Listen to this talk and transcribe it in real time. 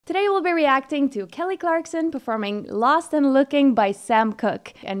Today we'll be reacting to Kelly Clarkson performing Lost and Looking by Sam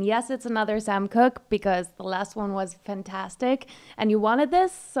Cooke. And yes, it's another Sam Cooke because the last one was fantastic and you wanted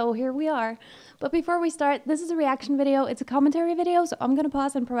this, so here we are. But before we start, this is a reaction video. It's a commentary video, so I'm going to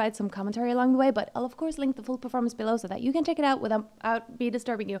pause and provide some commentary along the way, but I'll of course link the full performance below so that you can check it out without me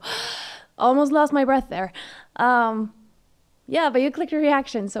disturbing you. Almost lost my breath there. Yeah, but you clicked a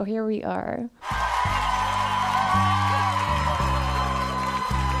reaction, so here we are.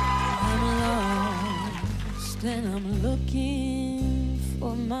 And I'm looking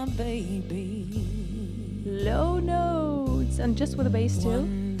for my baby. Low notes and just with a bass too.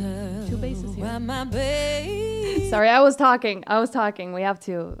 Two basses here. My baby. Sorry, I was talking. I have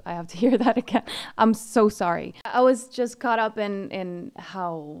to hear that again. I'm so sorry. I was just caught up in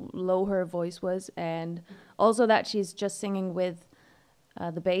how low her voice was, and also that she's just singing with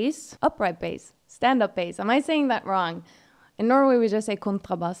the bass, upright bass, stand-up bass. Am I saying that wrong? In Norway we just say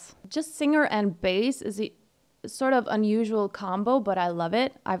kontrabass. Just singer and bass is the sort of unusual combo, but I love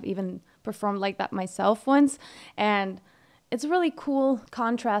it. I've even performed like that myself once, and it's a really cool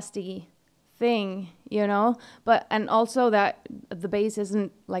contrasty thing, you know, and also that the bass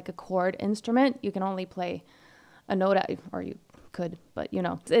isn't like a chord instrument. You can only play a note or you could, but you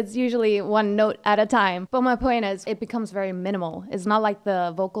know, it's usually one note at a time. But my point is it becomes very minimal. It's not like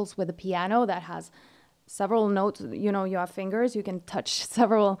the vocals with the piano that has several notes. You know, you have fingers, you can touch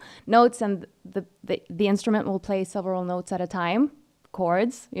several notes, and the instrument will play several notes at a time,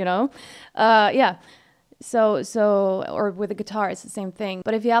 chords, you know. Yeah, so or with the guitar it's the same thing.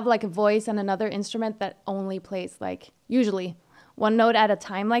 But if you have like a voice and another instrument that only plays like usually one note at a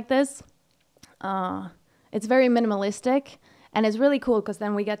time like this, it's very minimalistic, and it's really cool because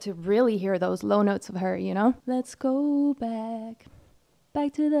then we get to really hear those low notes of her, you know. Let's go back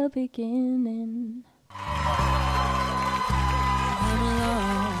to the beginning. I'm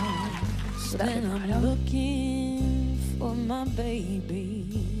lost and I'm looking for my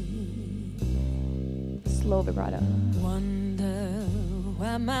baby. Slow vibrato. Wonder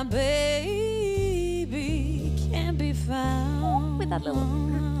why my baby can't be found. With that little.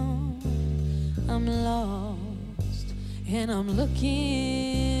 I'm lost and I'm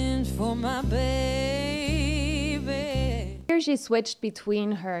looking for my baby. Here she switched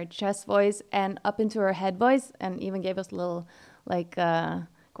between her chest voice and up into her head voice, and even gave us a little like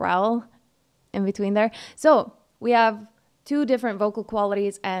growl in between there. So we have two different vocal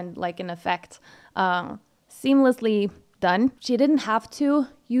qualities and like an effect seamlessly done. She didn't have to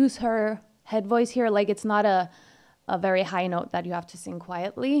use her head voice here. Like it's not a very high note that you have to sing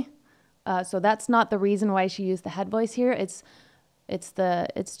quietly. So that's not the reason why she used the head voice here. It's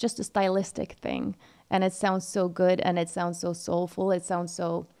just a stylistic thing. And it sounds so good, and it sounds so soulful. It sounds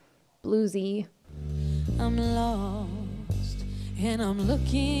so bluesy. I'm lost and I'm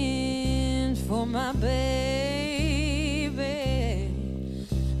looking for my baby.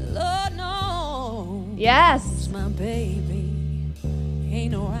 Lord knows, yes, my baby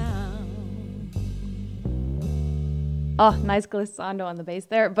ain't around. Oh, nice glissando on the bass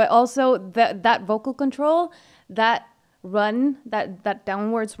there. But also that vocal control, that run, that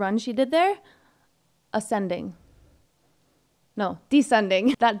downwards run she did there. Descending.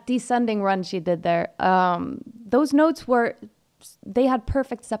 That descending run she did there. Those notes they had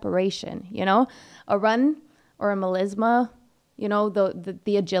perfect separation, you know? A run or a melisma, you know,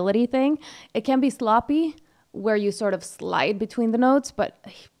 the agility thing. It can be sloppy where you sort of slide between the notes, but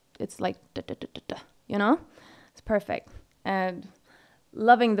it's like, you know? It's perfect. And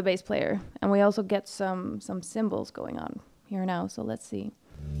loving the bass player. And we also get some cymbals going on here now, so let's see.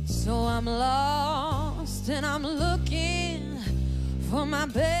 So I'm lost and I'm looking for my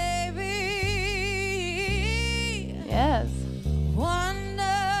baby. Yes. Wonder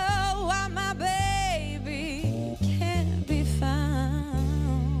why my baby can't be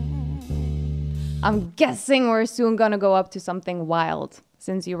found. I'm guessing we're soon gonna go up to something wild,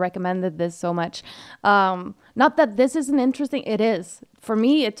 since you recommended this so much. Not that this isn't interesting, it is. For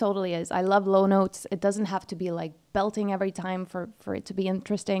me, it totally is. I love low notes. It doesn't have to be like belting every time for it to be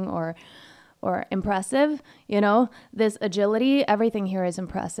interesting or impressive, you know? This agility, everything here is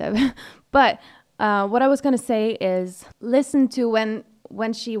impressive. But what I was gonna say is, listen to when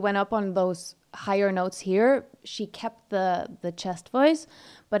she went up on those higher notes here, she kept the chest voice,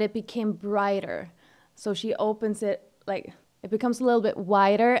 but it became brighter. So she opens it, like, it becomes a little bit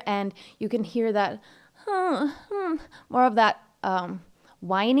wider, and you can hear that, more of that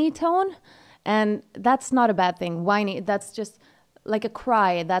whiny tone, and that's not a bad thing. Whiny, that's just like a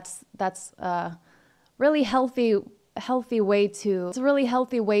cry. That's really healthy way to. It's a really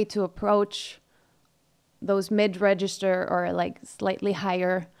healthy way to approach those mid-register or like slightly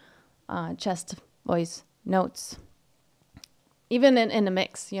higher chest voice notes. Even in a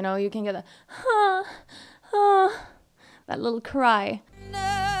mix, you know, you can get a that little cry. No,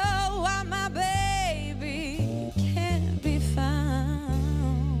 why my baby can't be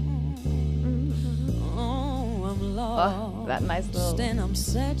found. Oh, I'm lost. Oh, that nice little. And I'm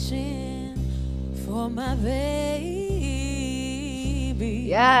searching for my baby.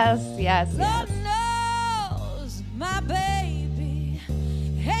 Yes, yes, yes. Lord knows my baby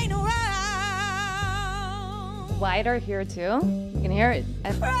ain't around. Wider here too. You can hear it.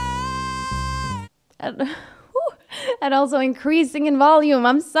 And also increasing in volume.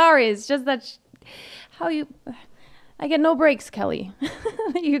 I'm sorry. It's just that I get no breaks, Kelly.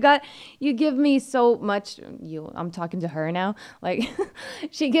 You give me so much. I'm talking to her now. Like,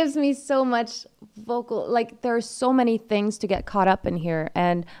 she gives me so much vocal. Like, there are so many things to get caught up in here.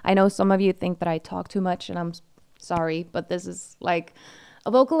 And I know some of you think that I talk too much, and I'm sorry, but this is like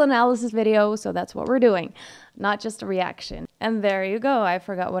a vocal analysis video, so that's what we're doing, not just a reaction. And there you go. I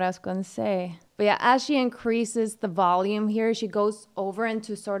forgot what I was going to say. But yeah, as she increases the volume here, she goes over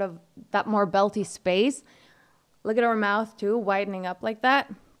into sort of that more belty space. Look at her mouth too, widening up like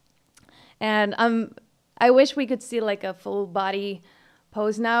that. And I wish we could see like a full body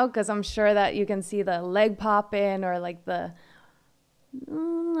pose now, because I'm sure that you can see the leg pop in, or like the,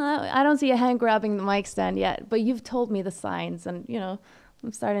 I don't see a hand grabbing the mic stand yet, but you've told me the signs, and you know,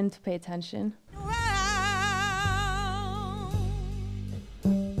 I'm starting to pay attention.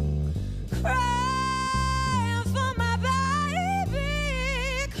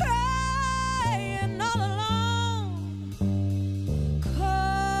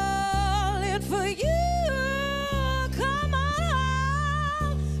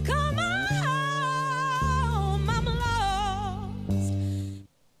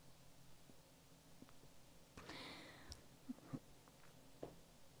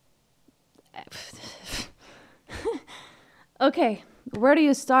 Okay, where do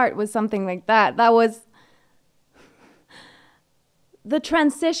you start with something like that? That was the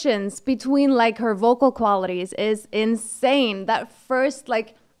transitions between like her vocal qualities is insane. That first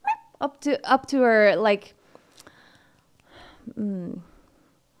like up to her like I'm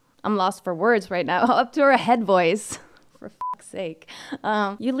lost for words right now. Up to her head voice. For fuck's sake.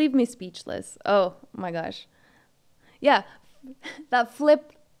 You leave me speechless. Oh my gosh. Yeah, that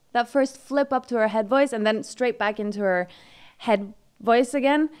first flip up to her head voice, and then straight back into her head voice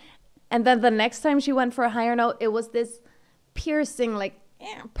again. And then the next time she went for a higher note, it was this piercing, like,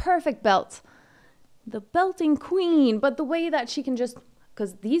 perfect belt. The belting queen. But the way that she can just,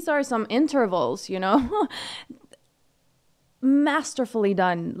 because these are some intervals, you know, masterfully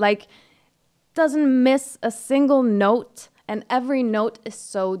done. Like, doesn't miss a single note, and every note is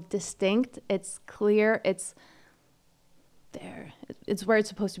so distinct. It's clear. It's there. It's where it's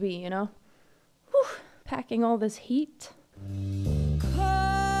supposed to be, you know? Whew. Packing all this heat.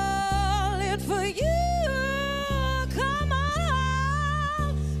 Calling for you. Come on,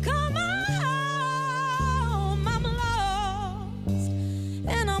 I'm lost,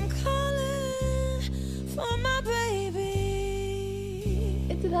 and I'm calling for my baby.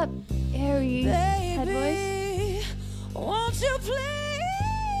 Into that airy head voice. Won't you please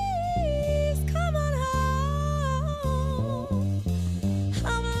come on home?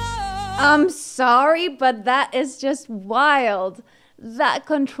 I'm lost. I'm sorry, but that is just wild. That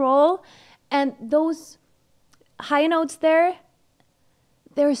control and those high notes there,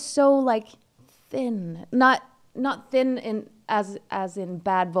 they're so like thin. Not thin in as in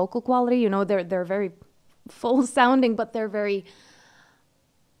bad vocal quality, you know, they're very full sounding, but they're very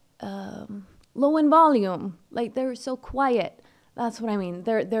low in volume. Like, they're so quiet. That's what I mean.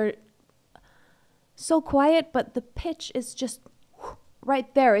 They're so quiet, but the pitch is just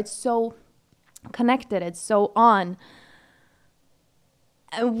right there. It's so connected. It's so on.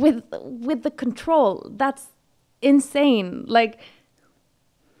 And with the control, that's insane. Like,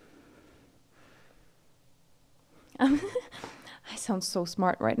 I sound so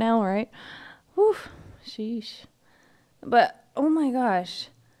smart right now, right? Whew, sheesh. But oh my gosh,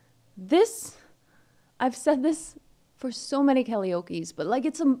 this, I've said this for so many karaoke's, but like,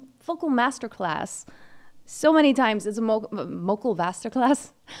 it's a vocal masterclass. So many times it's a vocal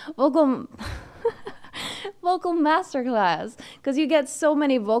masterclass, vocal masterclass, because you get so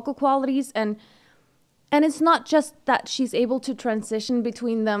many vocal qualities, and it's not just that she's able to transition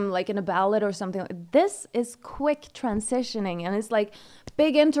between them like in a ballad or something. This is quick transitioning, and it's like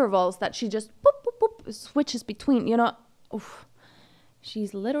big intervals that she just boop, boop, boop, switches between, you know. Oof.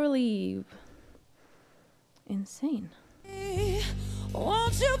 She's literally insane.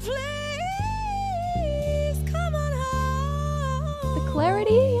 Won't you please come on home? The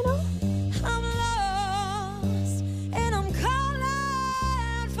clarity, you know?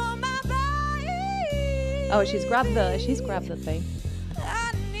 Oh, she's grabbed the thing.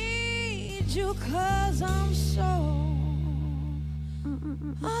 I need you 'cause I'm so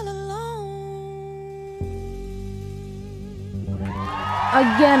all alone.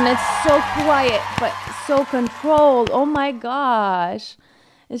 Again, it's so quiet, but so controlled. Oh my gosh.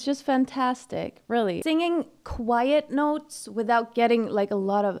 It's just fantastic, really. Singing quiet notes without getting like a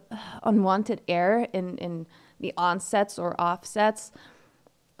lot of unwanted air in the onsets or offsets.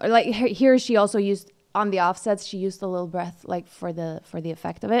 Or like here she also used, on the offsets, she used a little breath like for the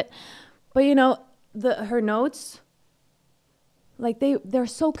effect of it. But you know, her notes, like they're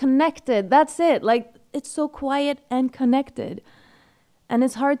so connected. That's it. Like it's so quiet and connected. And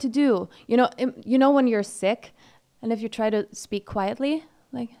it's hard to do. You know when you're sick and if you try to speak quietly,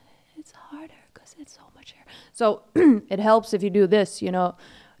 like it's harder because it's so much air. So it helps if you do this, you know,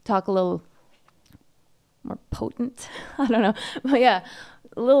 talk a little more potent. I don't know. But yeah,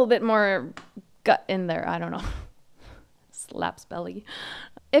 a little bit more gut in there. I don't know. Slaps belly.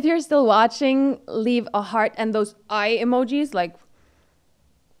 If you're still watching, leave a heart and those eye emojis, like,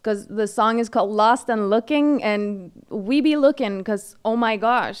 because the song is called Lost and Looking, and we be looking because, oh my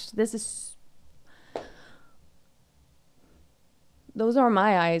gosh, those are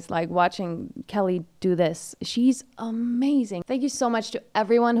my eyes, like watching Kelly do this. She's amazing. Thank you so much to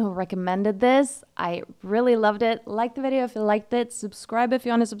everyone who recommended this. I really loved it. Like the video if you liked it. Subscribe if you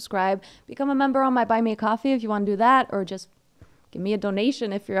want to subscribe. Become a member on my Buy Me a Coffee if you want to do that, or just give me a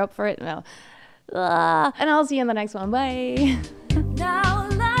donation if you're up for it. No. And I'll see you in the next one. Bye.